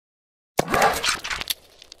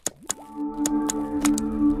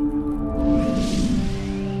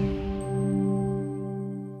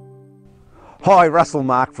Hi, Lauryn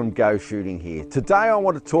Mark from Go Shooting here. Today I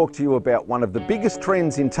want to talk to you about one of the biggest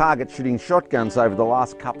trends in target shooting shotguns over the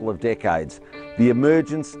last couple of decades, the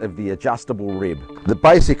emergence of the adjustable rib. The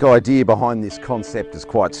basic idea behind this concept is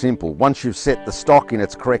quite simple. Once you've set the stock in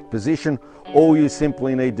its correct position, all you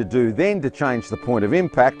simply need to do then to change the point of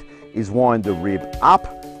impact is wind the rib up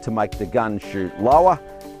to make the gun shoot lower,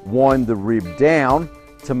 wind the rib down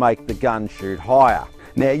to make the gun shoot higher.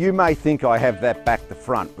 Now you may think I have that back to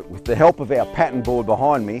front, but with the help of our pattern board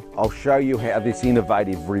behind me, I'll show you how this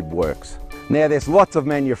innovative rib works. Now there's lots of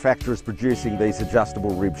manufacturers producing these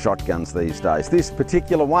adjustable rib shotguns these days. This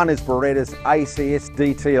particular one is Beretta's ACS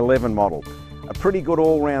DT11 model, a pretty good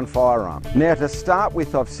all-round firearm. Now to start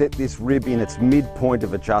with, I've set this rib in its midpoint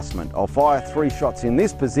of adjustment. I'll fire 3 shots in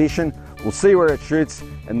this position, we'll see where it shoots,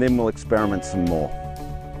 and then we'll experiment some more.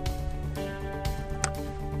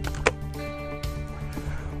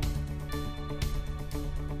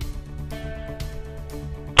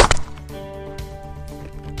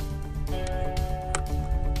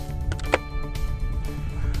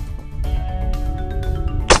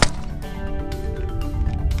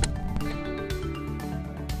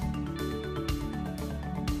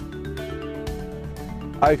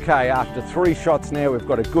 Okay, after 3 shots now, we've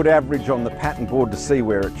got a good average on the pattern board to see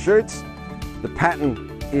where it shoots. The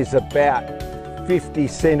pattern is about 50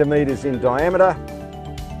 centimetres in diameter.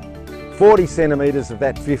 40 centimetres of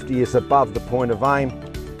that 50 is above the point of aim.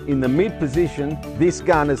 In the mid position, this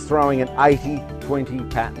gun is throwing an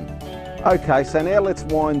 80-20 pattern. Okay, so now let's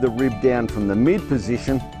wind the rib down from the mid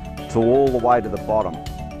position to all the way to the bottom.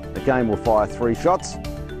 Again, we'll fire 3 shots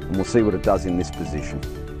and we'll see what it does in this position.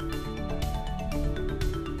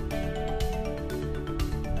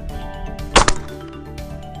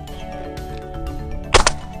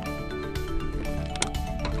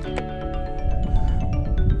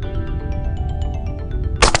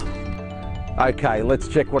 Okay, let's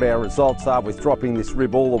check what our results are with dropping this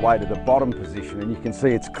rib all the way to the bottom position, and you can see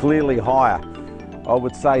it's clearly higher. I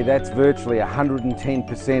would say that's virtually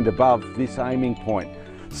 110% above this aiming point.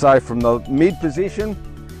 So from the mid position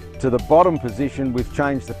to the bottom position, we've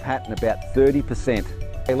changed the pattern about 30%.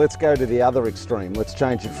 Okay, let's go to the other extreme. Let's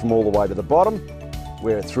change it from all the way to the bottom,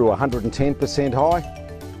 where it threw 110%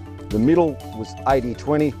 high. The middle was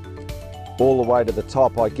 80-20, all the way to the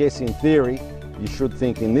top. I guess in theory, you should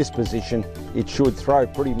think in this position, it should throw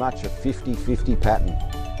pretty much a 50-50 pattern.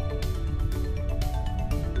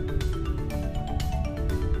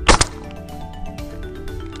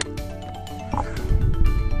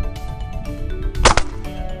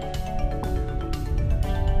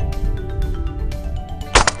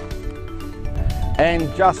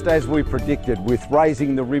 And just as we predicted, with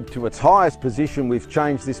raising the rib to its highest position, we've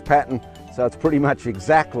changed this pattern, so it's pretty much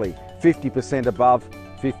exactly 50% above,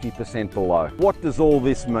 50% below. What does all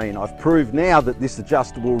this mean? I've proved now that this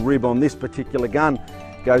adjustable rib on this particular gun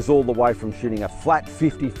goes all the way from shooting a flat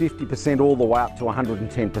 50% all the way up to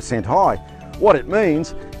 110% high. What it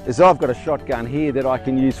means is I've got a shotgun here that I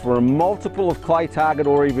can use for a multiple of clay target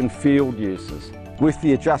or even field uses. With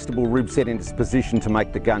the adjustable rib set into its position to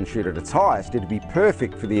make the gun shoot at its highest, it'd be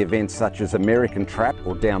perfect for the events such as American trap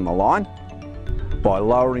or down the line. By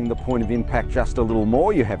lowering the point of impact just a little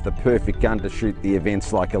more, you have the perfect gun to shoot the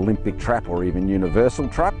events like Olympic trap or even universal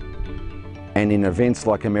trap. And in events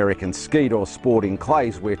like American skeet or sporting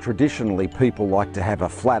clays, where traditionally people like to have a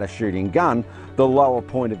flatter shooting gun, the lower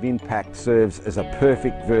point of impact serves as a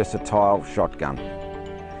perfect versatile shotgun.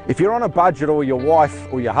 If you're on a budget, or your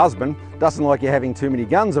wife or your husband doesn't like you having too many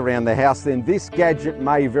guns around the house, then this gadget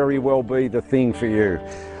may very well be the thing for you.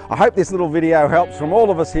 I hope this little video helps. From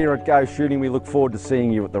all of us here at Go Shooting, we look forward to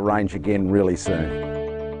seeing you at the range again really soon.